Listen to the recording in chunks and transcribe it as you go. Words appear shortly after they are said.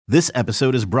This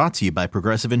episode is brought to you by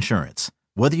Progressive Insurance.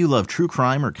 Whether you love true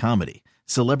crime or comedy,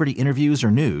 celebrity interviews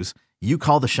or news, you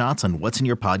call the shots on what's in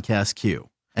your podcast queue.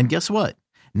 And guess what?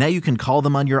 Now you can call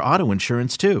them on your auto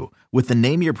insurance too with the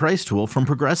Name Your Price tool from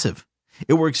Progressive.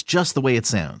 It works just the way it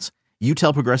sounds. You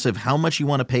tell Progressive how much you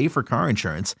want to pay for car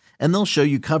insurance, and they'll show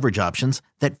you coverage options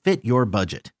that fit your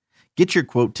budget. Get your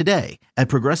quote today at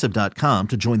Progressive.com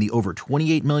to join the over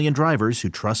 28 million drivers who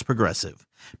trust Progressive.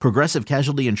 Progressive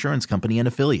Casualty Insurance Company and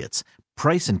Affiliates.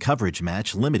 Price and coverage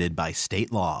match limited by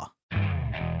state law.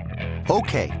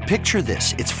 Okay, picture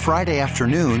this. It's Friday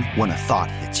afternoon when a thought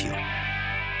hits you.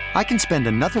 I can spend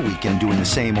another weekend doing the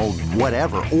same old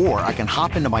whatever, or I can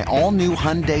hop into my all-new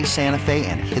Hyundai Santa Fe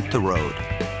and hit the road.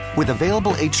 With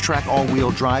available H-Track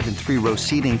all-wheel drive and 3-row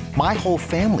seating, my whole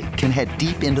family can head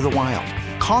deep into the wild.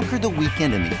 Conquer the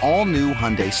weekend in the all-new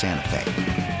Hyundai Santa Fe.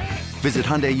 Visit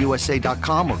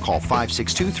HyundaiUSA.com or call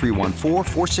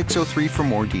 562-314-4603 for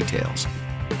more details.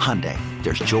 Hyundai,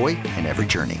 there's joy in every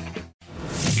journey.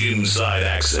 Inside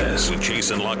Access with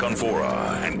Jason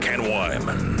LaConfora and Ken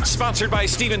Wyman. Sponsored by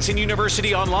Stevenson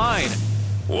University Online.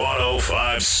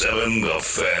 105.7 The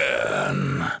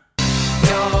Fan.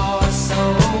 You're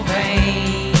so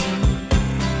vain.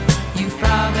 You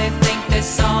probably think this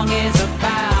song is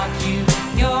about you.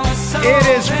 You're so It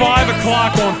is vain. 5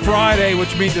 o'clock on Friday,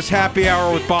 which means it's happy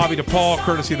hour with Bobby DePaul,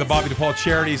 courtesy of the Bobby DePaul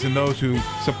Charities and those who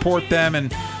support them.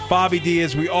 And Bobby D,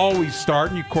 as we always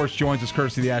start, and of course joins us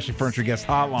courtesy of the Ashley Furniture Guest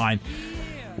Hotline.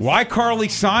 Why Carly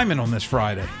Simon on this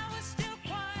Friday?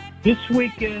 This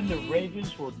weekend, the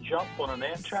Ravens will jump on an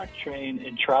Amtrak train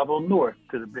and travel north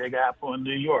to the Big Apple in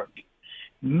New York.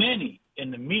 Many in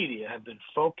the media have been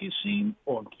focusing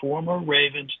on former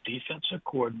Ravens defensive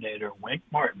coordinator Wink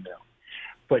Martindale.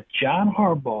 But John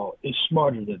Harbaugh is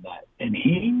smarter than that, and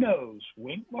he knows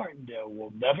Wink Martindale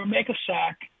will never make a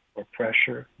sack or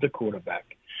pressure the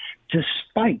quarterback.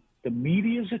 Despite the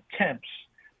media's attempts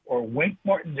or Wink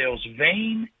Martindale's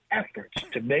vain efforts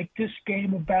to make this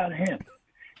game about him,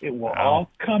 it will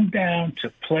all come down to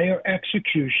player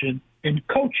execution and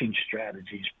coaching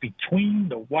strategies between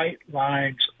the white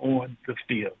lines on the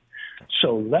field.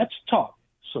 So let's talk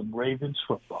some Ravens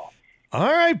football.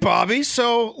 All right, Bobby.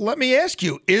 So let me ask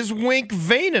you, is Wink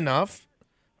vain enough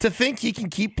to think he can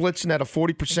keep blitzing at a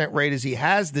 40% rate as he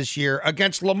has this year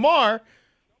against Lamar?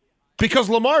 Because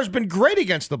Lamar's been great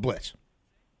against the blitz.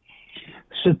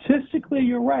 Statistically,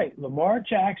 you're right. Lamar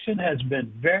Jackson has been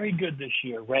very good this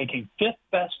year, ranking 5th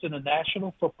best in the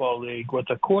National Football League with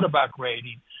a quarterback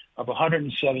rating of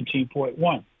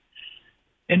 117.1.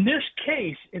 In this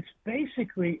case, it's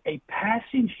basically a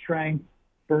passing strength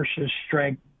versus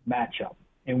strength matchup.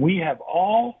 And we have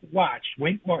all watched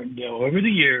Wink Martindale over the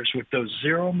years with those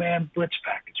zero-man blitz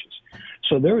packages.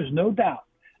 So there is no doubt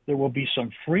there will be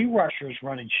some free rushers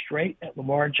running straight at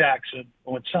Lamar Jackson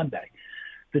on Sunday.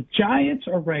 The Giants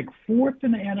are ranked 4th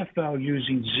in the NFL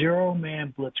using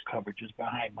zero-man blitz coverages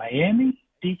behind Miami,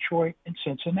 Detroit, and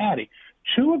Cincinnati.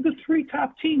 2 of the 3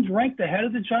 top teams ranked ahead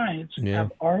of the Giants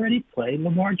have already played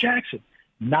Lamar Jackson.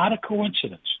 Not a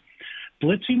coincidence.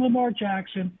 Blitzing Lamar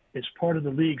Jackson is part of the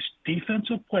league's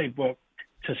defensive playbook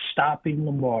to stopping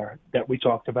Lamar that we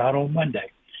talked about on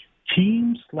Monday.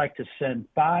 Teams like to send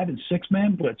 5- and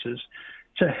 6-man blitzes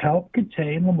to help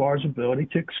contain Lamar's ability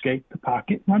to escape the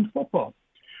pocket and run football.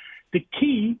 The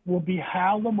key will be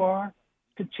how Lamar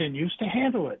continues to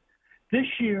handle it.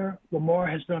 This year, Lamar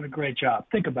has done a great job.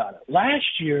 Think about it.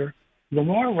 Last year,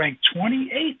 Lamar ranked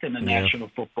 28th in the National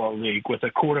Football League with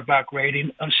a quarterback rating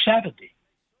of 70.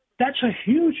 That's a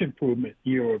huge improvement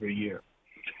year over year.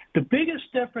 The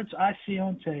biggest difference I see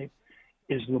on tape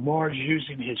is Lamar's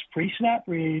using his pre-snap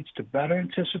reads to better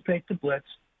anticipate the blitz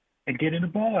and getting the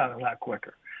ball out a lot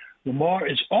quicker. Lamar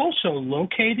is also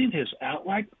locating his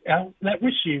outlet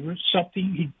receivers,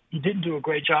 something he didn't do a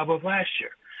great job of last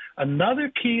year. Another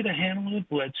key to handling the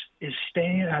blitz is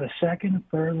staying out of second and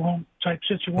third long type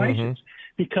situations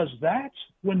because that's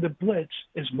when the blitz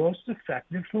is most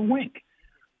effective for Wink.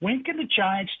 Wink in the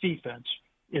Giants defense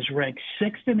is ranked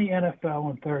 6th in the NFL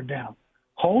on third down,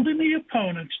 holding the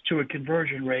opponents to a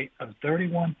conversion rate of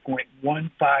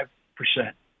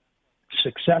 31.15%.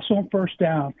 Success on first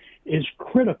down is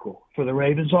critical for the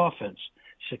Ravens offense.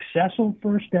 Success on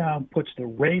first down puts the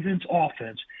Ravens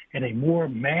offense in a more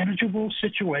manageable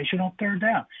situation on third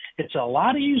down. It's a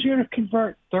lot easier to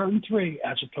convert 3rd and 3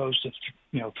 as opposed to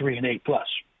 3 and 8 plus.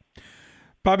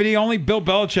 Bobby D, only Bill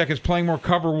Belichick is playing more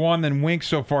cover one than Wink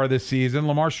so far this season.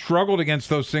 Lamar struggled against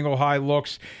those single high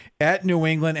looks at New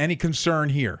England. Any concern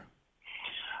here?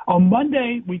 On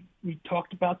Monday, we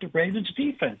talked about the Ravens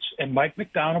defense and Mike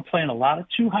McDonald playing a lot of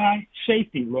too high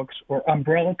safety looks or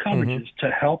umbrella coverages to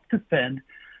help defend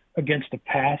against the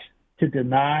pass to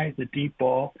deny the deep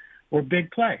ball or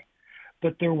big play.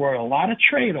 But there were a lot of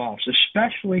trade-offs,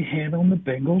 especially handling the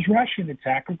Bengals' rushing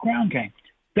attack or ground game.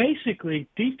 Basically,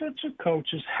 defensive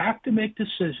coaches have to make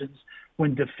decisions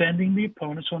when defending the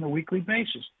opponents on a weekly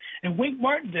basis. In Wink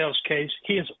Martindale's case,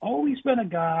 he has always been a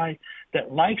guy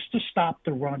that likes to stop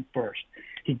the run first.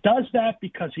 He does that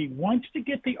because he wants to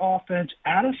get the offense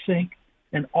out of sync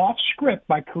and off script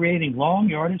by creating long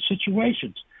yardage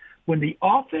situations. When the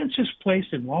offense is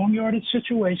placed in long yardage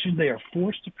situations, they are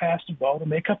forced to pass the ball to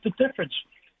make up the difference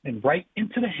and right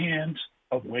into the hands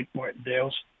of Wink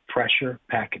Martindale's pressure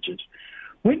packages.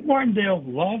 Wink Martindale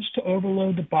loves to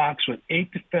overload the box with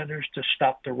 8 defenders to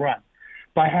stop the run.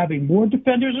 By having more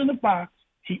defenders in the box,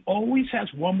 he always has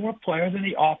one more player than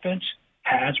the offense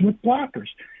has with blockers.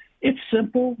 It's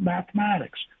simple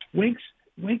mathematics. Wink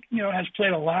has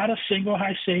played a lot of single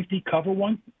high safety cover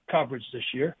 1 coverage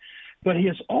this year, but he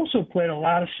has also played a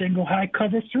lot of single high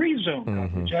cover 3 zone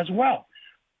coverage as well.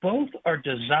 Both are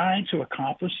designed to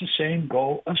accomplish the same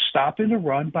goal of stopping the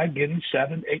run by getting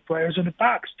 7, 8 players in the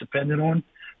box, depending on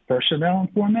personnel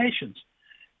and formations.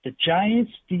 The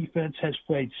Giants defense has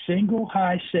played single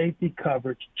high safety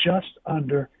coverage just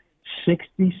under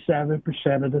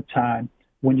 67% of the time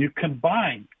when you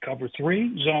combine cover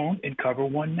 3 zone and cover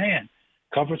 1 man.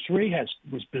 Cover 3 has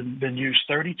been used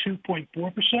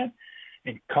 32.4%.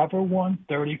 and cover 1,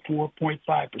 34.5%.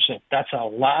 That's a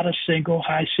lot of single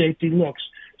high safety looks.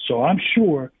 So I'm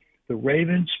sure the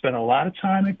Ravens spent a lot of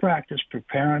time in practice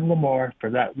preparing Lamar for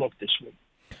that look this week.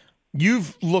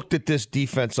 You've looked at this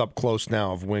defense up close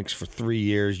now of Wink's for 3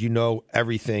 years. You know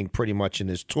everything pretty much in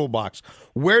his toolbox.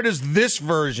 Where does this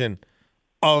version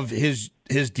of his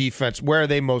defense, where are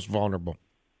they most vulnerable?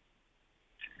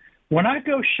 When I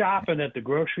go shopping at the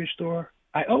grocery store,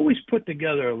 I always put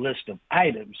together a list of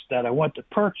items that I want to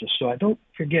purchase so I don't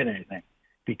forget anything,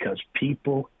 because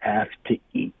people have to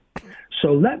eat.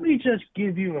 So let me just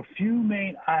give you a few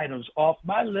main items off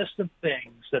my list of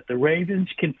things that the Ravens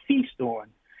can feast on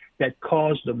that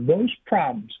caused the most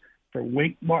problems for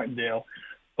Wink Martindale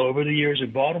over the years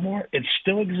in Baltimore and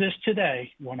still exist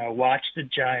today when I watch the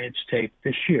Giants tape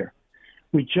this year.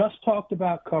 We just talked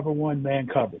about cover 1 man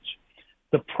coverage.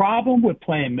 The problem with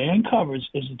playing man coverage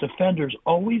is the defenders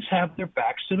always have their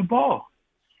backs to the ball.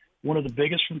 One of the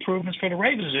biggest improvements for the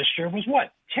Ravens this year was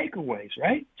what? Takeaways,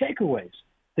 right? Takeaways.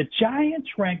 The Giants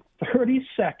ranked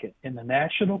 32nd in the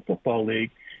National Football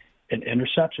League in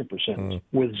interception percentage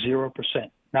with 0%.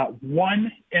 Not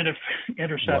one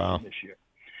interception this year.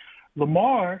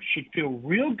 Lamar should feel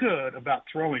real good about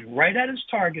throwing right at his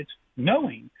targets,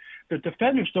 knowing that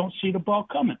defenders don't see the ball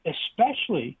coming,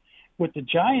 especially with the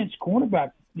Giants'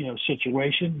 cornerback,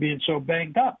 situation being so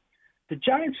banged up. The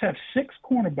Giants have 6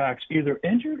 cornerbacks either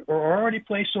injured or already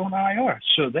placed on IR,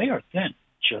 so they are thin,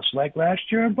 just like last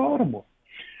year in Baltimore.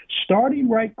 Starting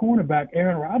right cornerback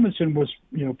Aaron Robinson was,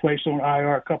 placed on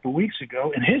IR a couple of weeks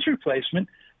ago, and his replacement,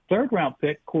 third-round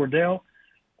pick Cordell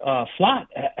Flott,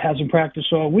 hasn't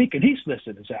practiced all week, and he's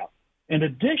listed as out. In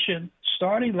addition,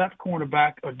 starting left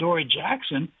cornerback Adoree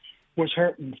Jackson was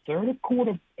hurt in the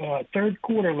third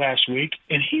quarter last week,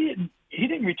 and he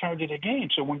didn't return to the game.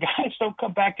 So when guys don't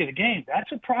come back to the game,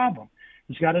 that's a problem.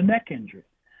 He's got a neck injury.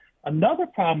 Another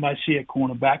problem I see at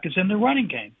cornerback is in the running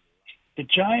game. The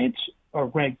Giants are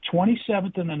ranked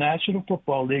 27th in the National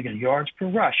Football League in yards per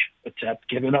rush, but that's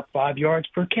giving up 5 yards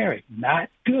per carry. Not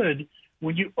good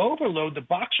when you overload the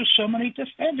box with so many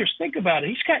defenders. Think about it.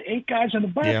 He's got 8 guys in the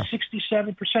box 67%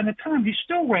 of the time. He's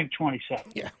still ranked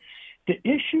 27th. Yeah. The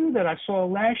issue that I saw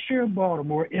last year in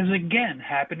Baltimore is again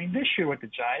happening this year with the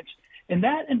Giants, and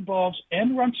that involves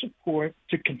end run support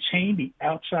to contain the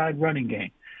outside running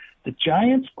game. The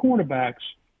Giants' cornerbacks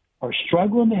are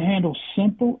struggling to handle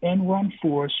simple end run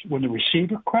force when the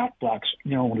receiver crack blocks,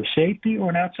 on a safety or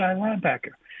an outside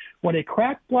linebacker. When a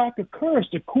crack block occurs,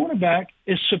 the cornerback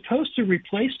is supposed to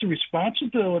replace the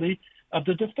responsibility of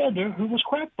the defender who was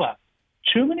crack blocked.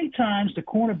 Too many times the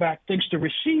cornerback thinks the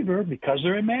receiver, because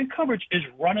they're in man coverage, is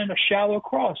running a shallow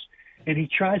cross, and he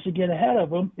tries to get ahead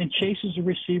of him and chases the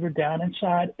receiver down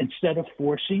inside instead of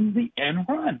forcing the end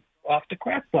run off the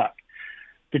crack block.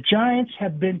 The Giants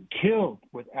have been killed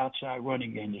with outside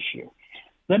running game this year.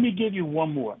 Let me give you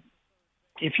one more.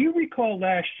 If you recall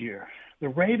last year, the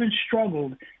Ravens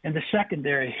struggled in the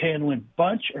secondary handling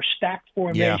bunch or stacked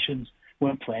formations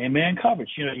when playing man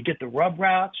coverage. You get the rub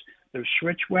routes, those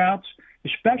switch routes,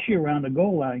 especially around the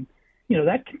goal line.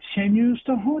 That continues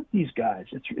to haunt these guys.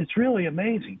 It's really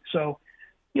amazing. So,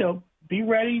 be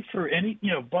ready for any,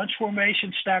 bunch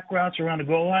formation, stack routes around the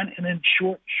goal line, and then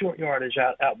short yardage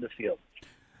out in the field.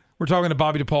 We're talking to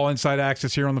Bobby DePaul, Inside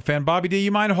Access here on The Fan. Bobby D, you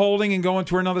mind holding and going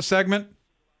to another segment?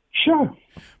 Sure.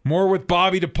 More with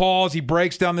Bobby DePaul as he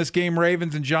breaks down this game,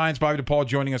 Ravens and Giants. Bobby DePaul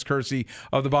joining us courtesy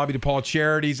of the Bobby DePaul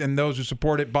Charities and those who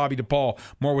support it. Bobby DePaul.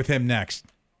 More with him next.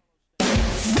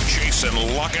 Jason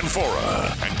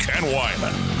LaCanfora and Ken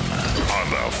Wyman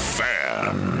on The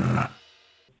Fan.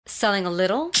 Selling a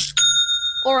little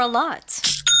or a lot?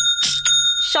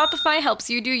 Shopify helps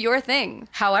you do your thing,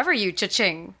 however you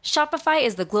cha-ching. Shopify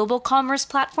is the global commerce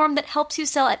platform that helps you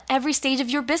sell at every stage of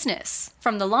your business.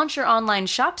 From the launch your online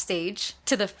shop stage,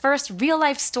 to the first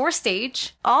real-life store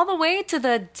stage, all the way to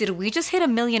the did we just hit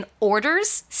 1 million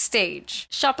orders stage.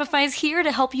 Shopify is here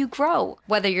to help you grow.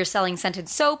 Whether you're selling scented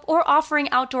soap or offering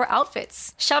outdoor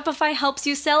outfits, Shopify helps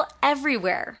you sell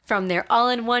everywhere. From their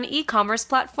all-in-one e-commerce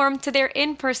platform to their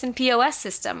in-person POS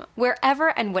system,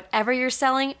 wherever and whatever you're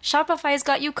selling, Shopify's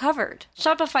got you covered.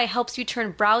 Shopify helps you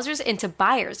turn browsers into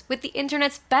buyers with the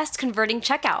internet's best converting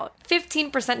checkout.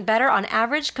 15% better on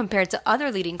average compared to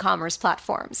other leading commerce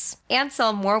platforms. And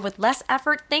sell more with less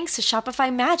effort thanks to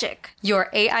Shopify Magic, your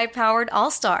AI-powered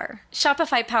all-star.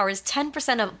 Shopify powers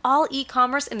 10% of all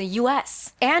e-commerce in the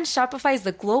U.S. And Shopify is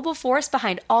the global force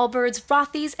behind Allbirds,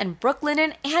 Rothy's, and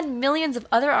Brooklinen, and millions of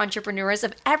other entrepreneurs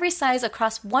of every size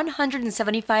across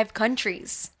 175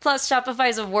 countries. Plus,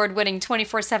 Shopify's award-winning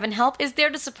 24/7 help is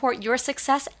there to support your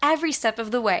success every step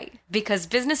of the way. Because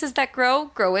businesses that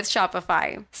grow, grow with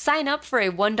Shopify. Sign up for a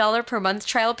 $1 per month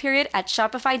trial period at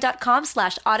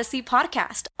shopify.com/Odyssey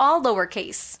Podcast, all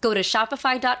lowercase. Go to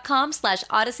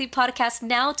shopify.com/Odyssey Podcast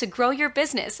now to grow your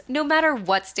business, no matter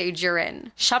what stage you're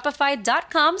in.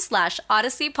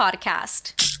 Shopify.com/Odyssey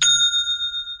Podcast.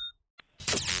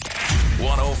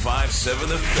 105.7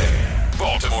 The Fan,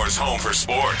 Baltimore's home for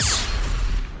sports.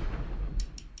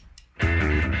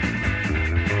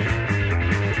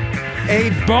 A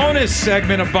bonus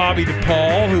segment of Bobby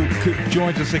DePaul, who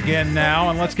joins us again now.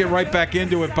 And let's get right back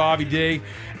into it, Bobby D.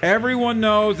 Everyone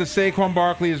knows that Saquon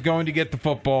Barkley is going to get the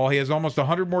football. He has almost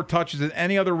 100 more touches than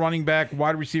any other running back,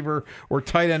 wide receiver, or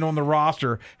tight end on the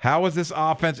roster. How is this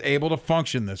offense able to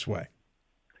function this way?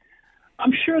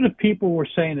 I'm sure the people were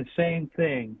saying the same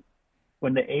thing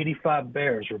when the 85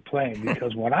 Bears were playing,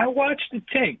 because when I watch the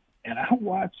tape and I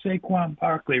watch Saquon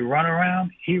Barkley run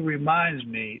around, he reminds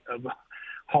me of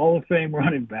Hall of Fame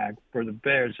running back for the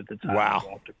Bears at the time,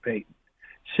 Walter Payton.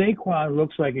 Saquon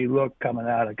looks like he looked coming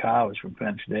out of college from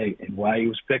Penn State and why he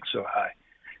was picked so high.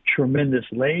 Tremendous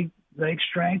leg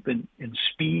strength and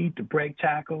speed to break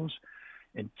tackles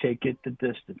and take it the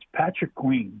distance. Patrick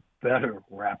Queen better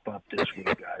wrap up this week,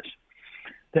 guys.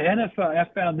 The NFL, I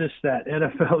found this stat,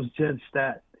 NFL's Gen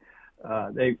Stat.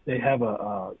 They have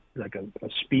a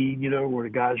speed, where the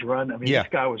guys run. I mean, This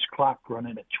guy was clocked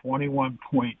running at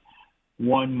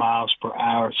 21.1 miles per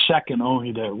hour, second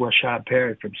only to Rashad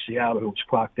Perry from Seattle, who was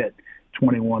clocked at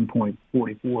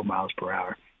 21.44 miles per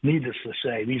hour. Needless to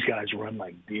say, these guys run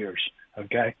like deers,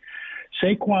 okay?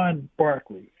 Saquon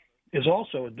Barkley is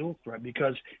also a dual threat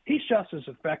because he's just as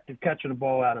effective catching the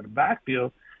ball out of the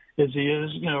backfield as he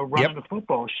is, running the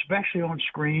football, especially on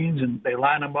screens, and they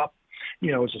line him up,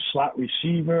 as a slot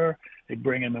receiver. They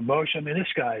bring him in motion. I mean,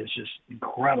 this guy is just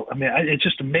incredible. I mean, it's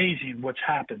just amazing what's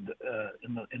happened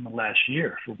in the last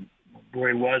year from where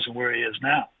he was and where he is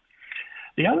now.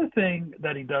 The other thing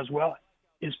that he does well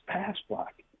is pass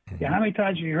block. Mm-hmm. How many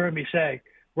times have you heard me say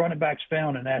running backs fail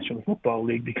in the National Football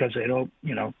League because they don't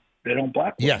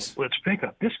block? Yes. Let's pick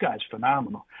up. This guy's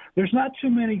phenomenal. There's not too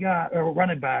many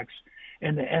running backs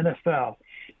in the NFL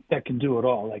that can do it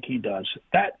all like he does.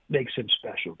 That makes him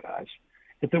special, guys.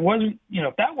 If that wasn't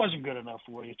good enough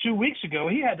for you, 2 weeks ago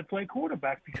he had to play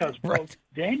quarterback because both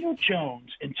Daniel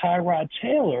Jones and Tyrod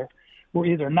Taylor were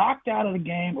either knocked out of the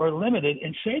game or limited,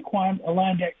 and Saquon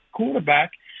aligned at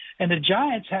quarterback, and the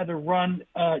Giants had to run,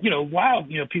 wild.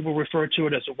 People refer to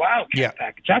it as a wildcat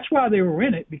package. That's why they were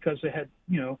in it, because they had,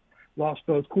 lost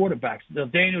both quarterbacks.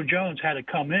 Daniel Jones had to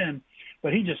come in,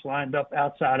 but he just lined up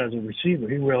outside as a receiver.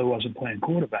 He really wasn't playing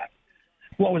quarterback.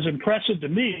 What was impressive to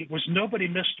me was nobody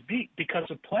missed a beat because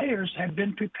the players had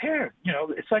been prepared.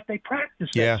 It's like they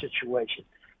practiced that situation.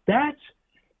 That's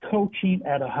coaching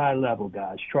at a high level,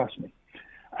 guys. Trust me.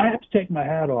 I have to take my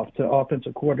hat off to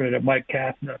offensive coordinator Mike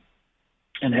Kafner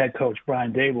and head coach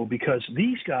Brian Daboll, because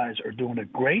these guys are doing a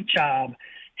great job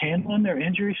handling their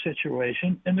injury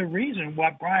situation, and the reason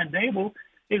why Brian Daboll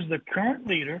is the current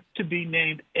leader to be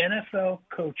named NFL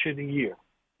Coach of the Year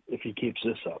if he keeps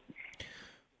this up.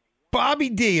 Bobby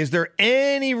D, is there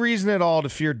any reason at all to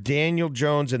fear Daniel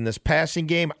Jones in this passing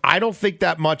game? I don't think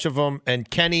that much of him,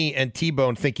 and Kenny and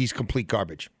T-Bone think he's complete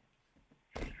garbage.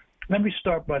 Let me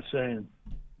start by saying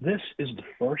this is the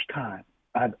first time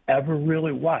I've ever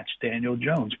really watched Daniel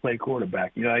Jones play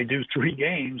quarterback. You know, I do 3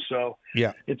 games, so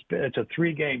Yeah. it's a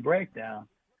 3-game breakdown.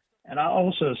 And I'll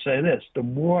also say this, the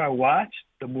more I watched,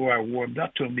 the more I warmed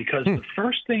up to him, because the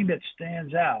first thing that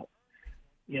stands out,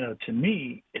 you know, to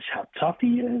me is how tough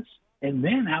he is, and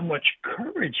then how much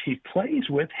courage he plays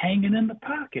with hanging in the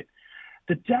pocket.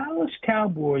 The Dallas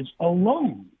Cowboys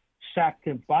alone sacked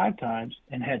him 5 times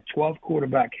and had 12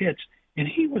 quarterback hits, and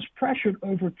he was pressured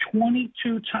over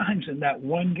 22 times in that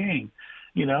one game,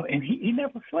 you know, and he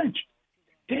never flinched.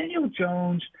 Daniel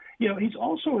Jones, you know, he's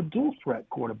also a dual threat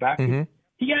quarterback. Mm-hmm.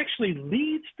 He actually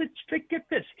leads get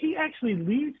this, he actually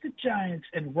leads the Giants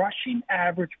in rushing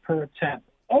average per attempt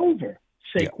over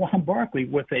Saquon Barkley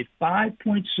with a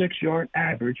 5.6-yard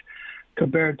average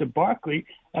compared to Barkley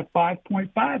at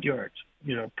 5.5 yards,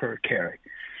 you know, per carry.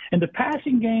 In the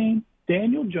passing game,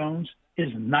 Daniel Jones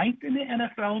is 9th in the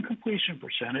NFL in completion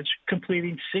percentage,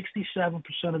 completing 67%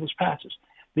 of his passes.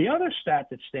 The other stat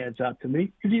that stands out to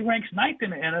me is he ranks 9th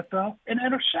in the NFL in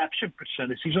interception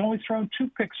percentage. He's only thrown 2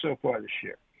 picks so far this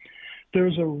year.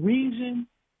 There's a reason,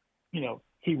 you know,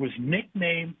 he was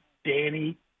nicknamed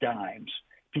Danny Dimes,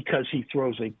 because he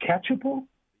throws a catchable,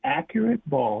 accurate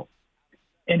ball,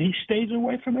 and he stays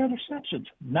away from interceptions.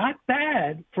 Not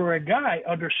bad for a guy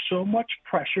under so much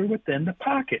pressure within the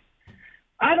pocket.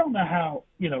 I don't know how,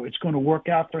 you know, it's going to work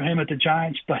out for him at the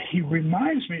Giants, but he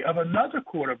reminds me of another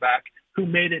quarterback who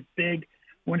made it big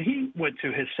when he went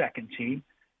to his second team,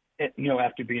 you know,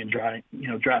 after being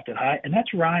drafted high, and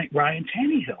that's Ryan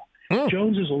Tannehill.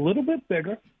 Jones is a little bit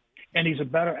bigger, and he's a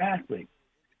better athlete.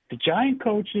 The Giant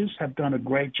coaches have done a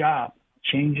great job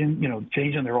changing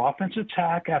their offensive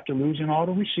attack after losing all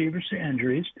the receivers to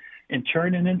injuries and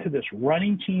turning into this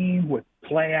running team with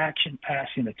play-action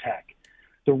passing attack.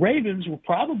 The Ravens will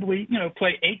probably, you know,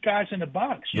 play 8 guys in the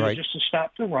box, you know, just to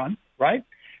stop the run, right?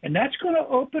 And that's going to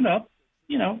open up,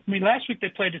 you know, I mean, last week they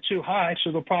played it 2 high,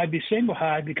 so they'll probably be single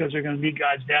high because they're going to need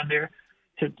guys down there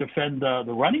to defend the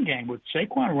running game with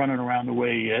Saquon running around the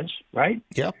way he is, right?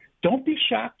 Yeah. Don't be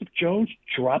shocked if Jones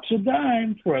drops a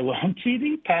dime for a long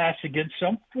TD pass against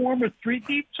some form of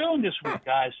 3-deep zone this week,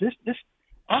 guys.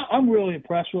 I'm really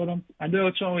impressed with him. I know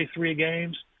it's only 3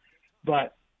 games,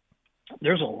 but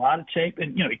there's a lot of tape.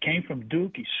 And, you know, he came from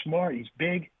Duke. He's smart. He's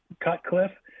big. Cutcliffe,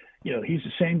 you know, he's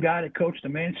the same guy that coached the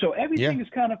man. So everything is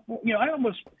kind of, you know, I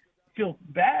almost feel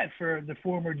bad for the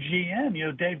former GM, you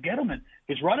know, Dave Gettleman.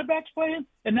 His running back's playing,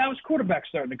 and now his quarterback's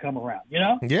starting to come around, you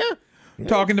know? Yeah.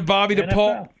 Talking to Bobby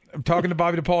DePaul. I'm talking to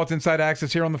Bobby DePaul. It's Inside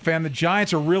Access here on The Fan. The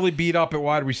Giants are really beat up at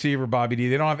wide receiver, Bobby D.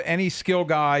 They don't have any skill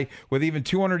guy with even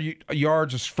 200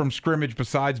 yards from scrimmage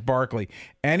besides Barkley.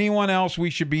 Anyone else we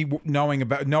should be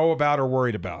know about or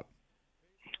worried about?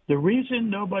 The reason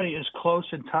nobody is close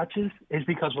in touches is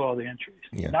because of all the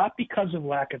injuries, not because of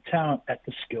lack of talent at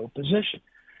the skill position.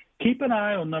 Keep an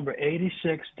eye on number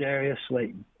 86, Darius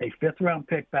Slayton, a 5th-round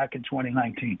pick back in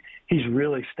 2019. He's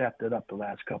really stepped it up the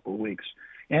last couple of weeks.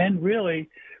 And really,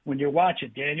 when you're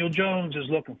watching, Daniel Jones is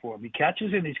looking for him. He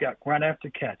catches it, he's got run after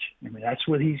catch. I mean, that's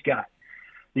what he's got.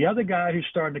 The other guy who's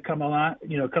starting to come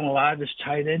alive is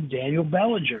tight end Daniel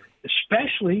Bellinger,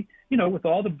 especially, you know, with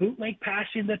all the bootleg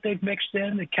passing that they've mixed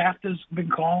in, that Kafka's been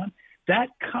calling. That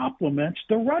complements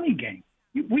the running game.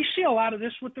 We see a lot of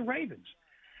this with the Ravens.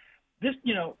 This,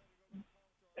 you know,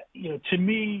 to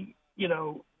me, you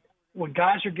know, when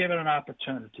guys are given an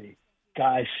opportunity,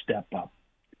 guys step up.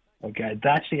 Okay,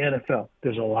 that's the NFL.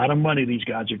 There's a lot of money these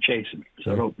guys are chasing,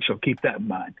 so keep that in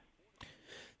mind.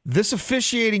 This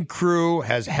officiating crew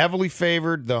has heavily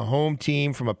favored the home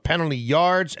team from a penalty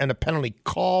yards and a penalty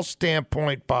call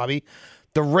standpoint, Bobby.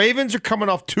 The Ravens are coming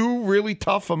off 2 really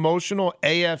tough, emotional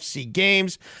AFC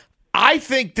games. I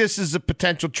think this is a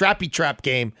potential trappy trap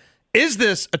game. Is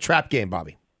this a trap game,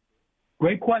 Bobby?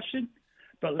 Great question,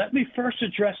 but let me first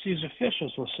address these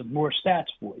officials with some more stats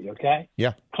for you, okay?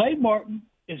 Yeah. Clay Martin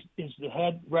is the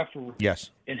head referee. Yes.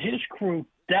 And his crew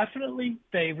definitely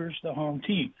favors the home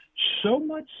team. So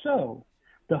much so,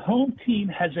 the home team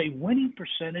has a winning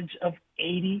percentage of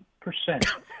 80%.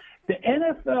 The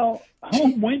NFL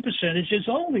home win percentage is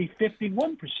only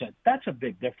 51%. That's a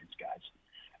big difference, guys.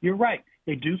 You're right.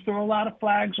 They do throw a lot of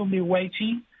flags on the away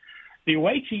team. The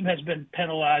away team has been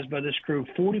penalized by this crew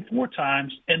 44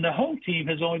 times, and the home team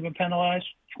has only been penalized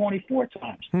 24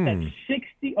 times. That's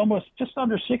almost just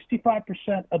under 65%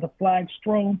 of the flags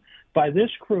thrown by this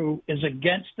crew is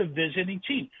against the visiting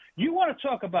team. You want to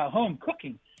talk about home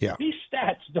cooking? Yeah. These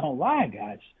stats don't lie,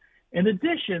 guys. In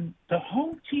addition, the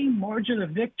home team margin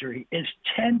of victory is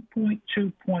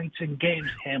 10.2 points in games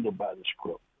handled by this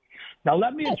crew. Now,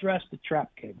 let me address the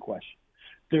trap game question.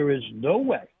 There is no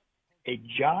way a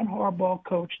John Harbaugh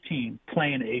coach team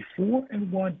playing a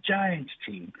 4-1 Giants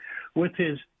team with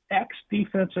his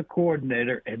ex-defensive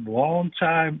coordinator and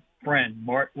longtime friend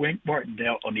Wink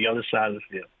Martindale on the other side of the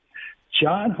field.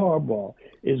 John Harbaugh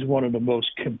is one of the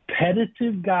most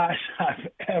competitive guys I've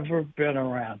ever been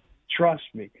around. Trust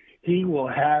me, he will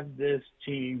have this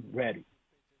team ready.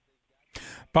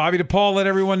 Bobby DePaul, let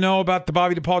everyone know about the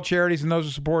Bobby DePaul charities and those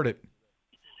who support it.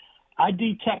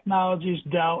 ID Technologies,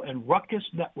 Dell, and Ruckus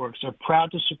Networks are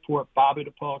proud to support Bobby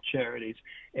DePaul Charities,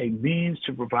 a means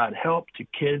to provide help to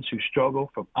kids who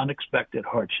struggle from unexpected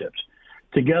hardships.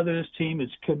 Together, this team is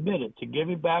committed to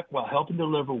giving back while helping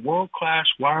deliver world-class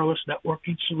wireless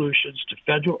networking solutions to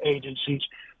federal agencies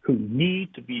who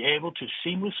need to be able to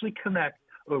seamlessly connect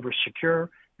over secure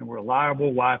and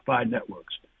reliable Wi-Fi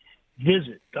networks.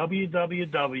 Visit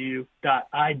www.idtech,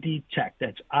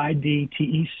 that's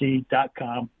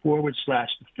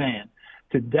idtech.com/the-fan,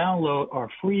 to download our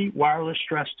free wireless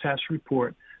stress test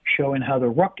report showing how the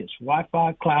Ruckus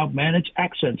Wi-Fi Cloud Managed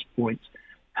Access Points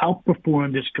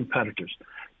outperformed its competitors.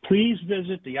 Please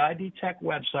visit the ID Tech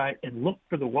website and look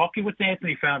for the Walking with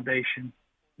Anthony Foundation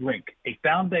link, a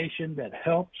foundation that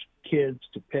helps kids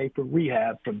to pay for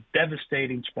rehab from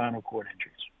devastating spinal cord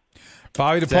injuries.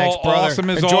 Bobby DePaul, Thanks, brother. awesome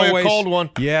as Enjoy always. a cold one.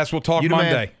 Yes, we'll talk You the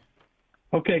man. Monday.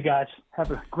 Okay, guys,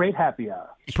 have a great happy hour.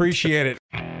 Appreciate it.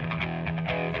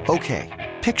 Okay,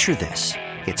 picture this.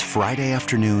 It's Friday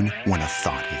afternoon when a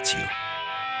thought hits you.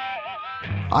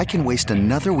 I can waste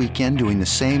another weekend doing the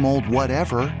same old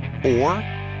whatever, or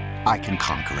I can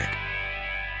conquer it.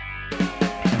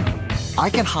 I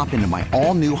can hop into my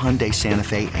all-new Hyundai Santa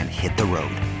Fe and hit the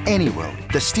road. Any road.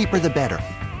 The steeper, the better.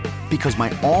 Because my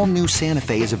all-new Santa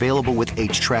Fe is available with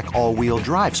H-Track all-wheel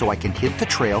drive, so I can hit the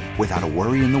trail without a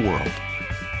worry in the world.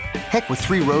 Heck, with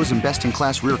 3 rows and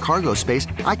best-in-class rear cargo space,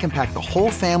 I can pack the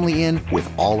whole family in with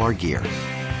all our gear.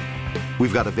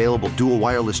 We've got available dual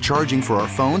wireless charging for our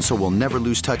phones, so we'll never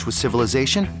lose touch with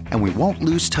civilization, and we won't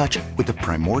lose touch with the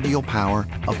primordial power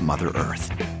of Mother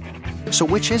Earth. So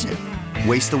which is it?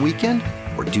 Waste the weekend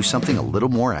or do something a little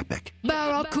more epic?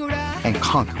 And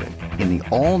conquer it in the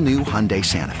all-new Hyundai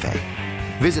Santa Fe.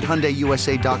 Visit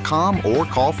HyundaiUSA.com or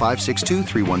call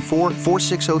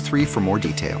 562-314-4603 for more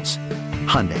details.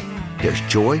 Hyundai, there's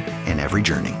joy in every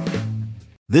journey.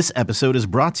 This episode is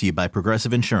brought to you by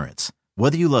Progressive Insurance.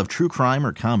 Whether you love true crime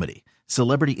or comedy,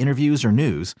 celebrity interviews or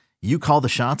news, you call the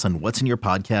shots on what's in your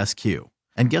podcast queue.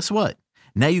 And guess what?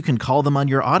 Now you can call them on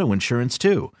your auto insurance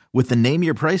too with the Name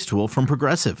Your Price tool from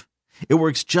Progressive. It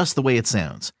works just the way it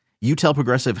sounds. You tell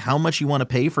Progressive how much you want to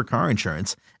pay for car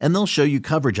insurance, and they'll show you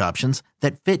coverage options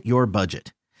that fit your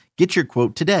budget. Get your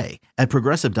quote today at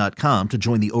Progressive.com to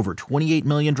join the over 28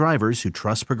 million drivers who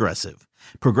trust Progressive.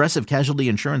 Progressive Casualty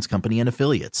Insurance Company and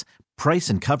Affiliates. Price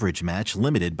and coverage match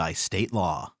limited by state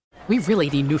law. We really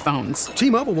need new phones.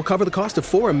 T-Mobile will cover the cost of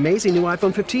 4 amazing new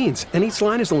iPhone 15s, and each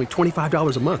line is only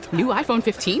 $25 a month. New iPhone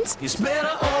 15s? It's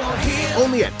better over here.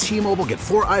 Only at T-Mobile, get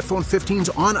 4 iPhone 15s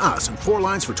on us and 4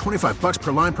 lines for $25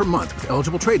 per line per month with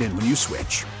eligible trade-in when you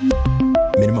switch.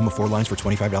 Minimum of 4 lines for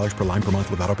 $25 per line per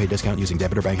month with autopay discount using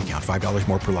debit or bank account. $5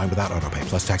 more per line without autopay,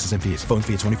 plus taxes and fees. Phone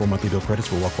fee at 24 monthly bill credits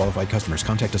for well-qualified customers.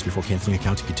 Contact us before canceling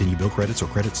account to continue bill credits or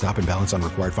credit stop and balance on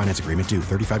required finance agreement due.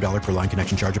 $35 per line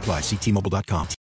connection charge applies. See T-Mobile.com.